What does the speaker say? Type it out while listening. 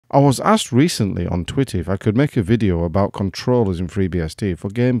I was asked recently on Twitter if I could make a video about controllers in FreeBSD for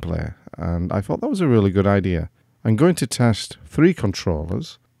gameplay, and I thought that was a really good idea. I'm going to test 3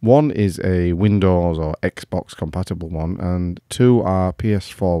 controllers. One is a Windows or Xbox compatible one, and 2 are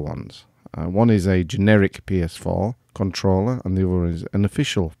PS4 ones. One is a generic PS4 controller, and the other is an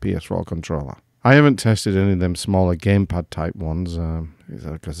official PS4 controller. I haven't tested any of them smaller gamepad type ones,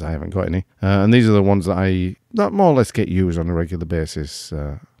 because I haven't got any. And these are the ones that more or less get used on a regular basis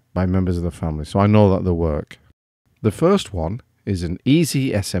by members of the family, so I know that they'll work. The first one is an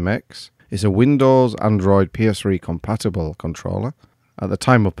Easy SMX. It's a Windows, Android, PS3 compatible controller. At the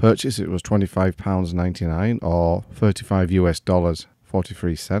time of purchase, it was £25.99 or $35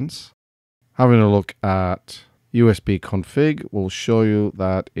 43 cents. Having a look at USB config will show you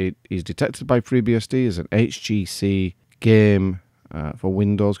that it is detected by FreeBSD as an HGC game for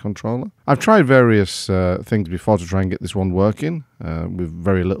Windows controller. I've tried various things before to try and get this one working with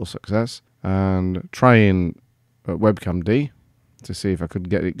very little success, and trying webcam D to see if I could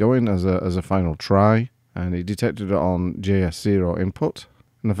get it going as a final try, and it detected it on JS0 input.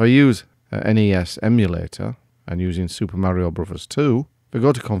 And if I use NES emulator and using Super Mario Bros. 2, if I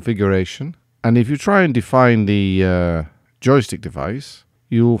go to configuration, and if you try and define the joystick device,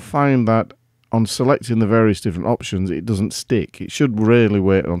 you'll find that on selecting the various different options, it doesn't stick. It should really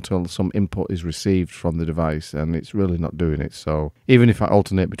wait until some input is received from the device, and it's really not doing it. So even if I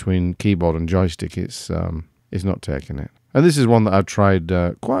alternate between keyboard and joystick, it's not taking it. And this is one that I've tried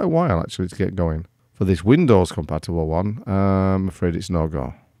quite a while actually to get going. For this Windows compatible one, I'm afraid it's no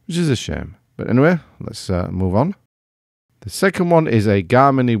go, which is a shame. But anyway, let's move on. The second one is a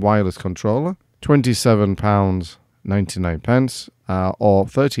Garmin wireless controller, £27.99 or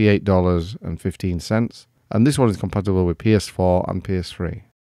 $38.15. And this one is compatible with PS4 and PS3.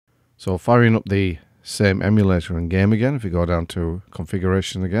 So firing up the same emulator and game again, if you go down to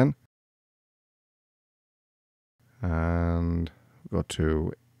configuration again, and go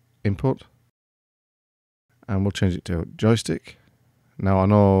to input, and we'll change it to joystick. Now I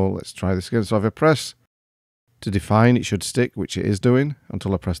know, let's try this again. So if I press to define, it should stick, which it is doing,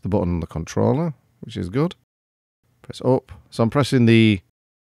 until I press the button on the controller, which is good. Press up. So I'm pressing the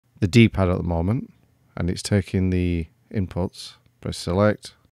D-pad at the moment, and it's taking the inputs. Press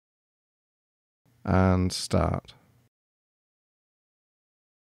select, and start.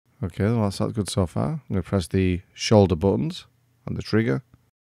 Okay, well that's good so far. I'm going to press the shoulder buttons and the trigger.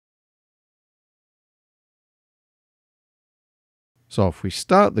 So if we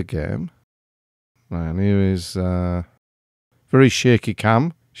start the game, and here is very shaky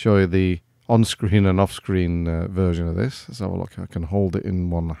cam, show you the on-screen and off-screen version of this. Let's have a look. I can hold it in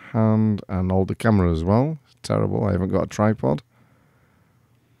one hand and hold the camera as well. It's terrible, I haven't got a tripod.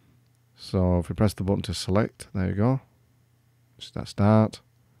 So if we press the button to select, there you go. Start.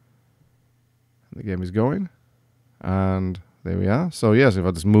 The game is going, and there we are. So yes, if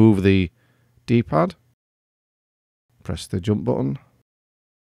I just move the D-pad, press the jump button,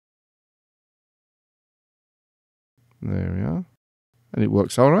 there we are, and it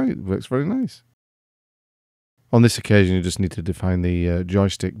works all right. It works very nice. On this occasion, you just need to define the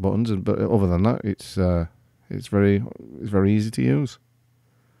joystick buttons, but other than that, it's very easy to use.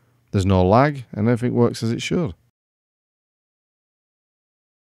 There's no lag, and everything works as it should.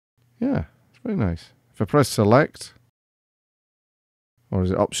 Yeah. Very nice. If I press select, or is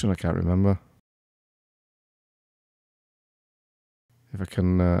it option? I can't remember. If I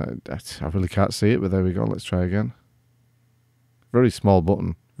can, I really can't see it, but there we go. Let's try again. Very small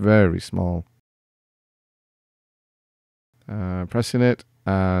button, very small. Pressing it,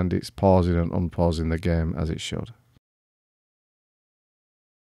 and it's pausing and unpausing the game as it should.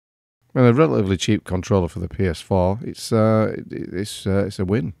 Well, a relatively cheap controller for the PS4. It's a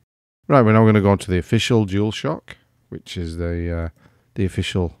win. Right, we're now going to go on to the official DualShock, which is the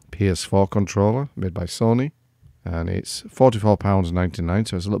official PS4 controller made by Sony, and it's £44.99,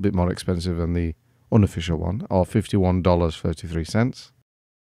 so it's a little bit more expensive than the unofficial one, or $51.33.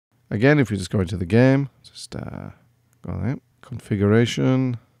 Again, if we just go into the game, just go there,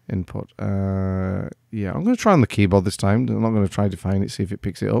 configuration, input. Yeah, I'm going to try on the keyboard this time. I'm not going to try to define it, see if it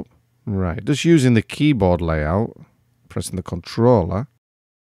picks it up. Right, just using the keyboard layout, pressing the controller.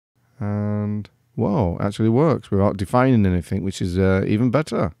 And, whoa, actually works without defining anything, which is even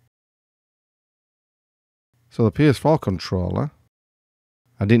better. So the PS4 controller,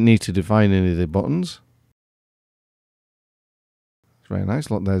 I didn't need to define any of the buttons. It's very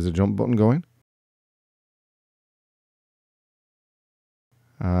nice. Look, there's the jump button going.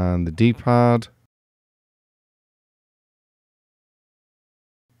 And the D-pad.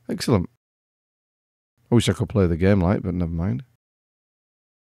 Excellent. I wish I could play the game like, but never mind.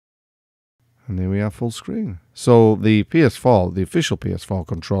 And here we are, full screen. So the PS4, the official PS4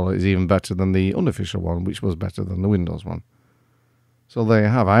 controller is even better than the unofficial one, which was better than the Windows one. So there you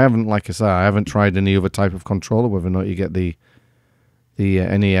have. I haven't, like I said, I haven't tried any other type of controller, whether or not you get the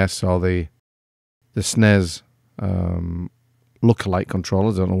NES or the SNES lookalike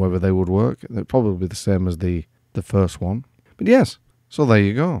controllers. I don't know whether they would work. They'd probably be the same as the first one. But yes, so there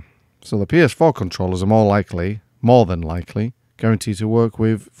you go. So the PS4 controllers are more than likely, guaranteed to work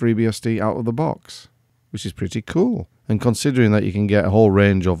with FreeBSD out of the box, which is pretty cool. And considering that you can get a whole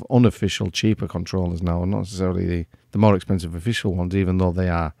range of unofficial, cheaper controllers now, and not necessarily the more expensive official ones, even though they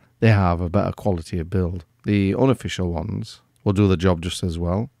have a better quality of build, the unofficial ones will do the job just as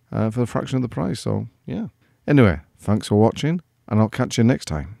well for a fraction of the price. So yeah. Anyway, thanks for watching, and I'll catch you next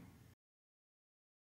time.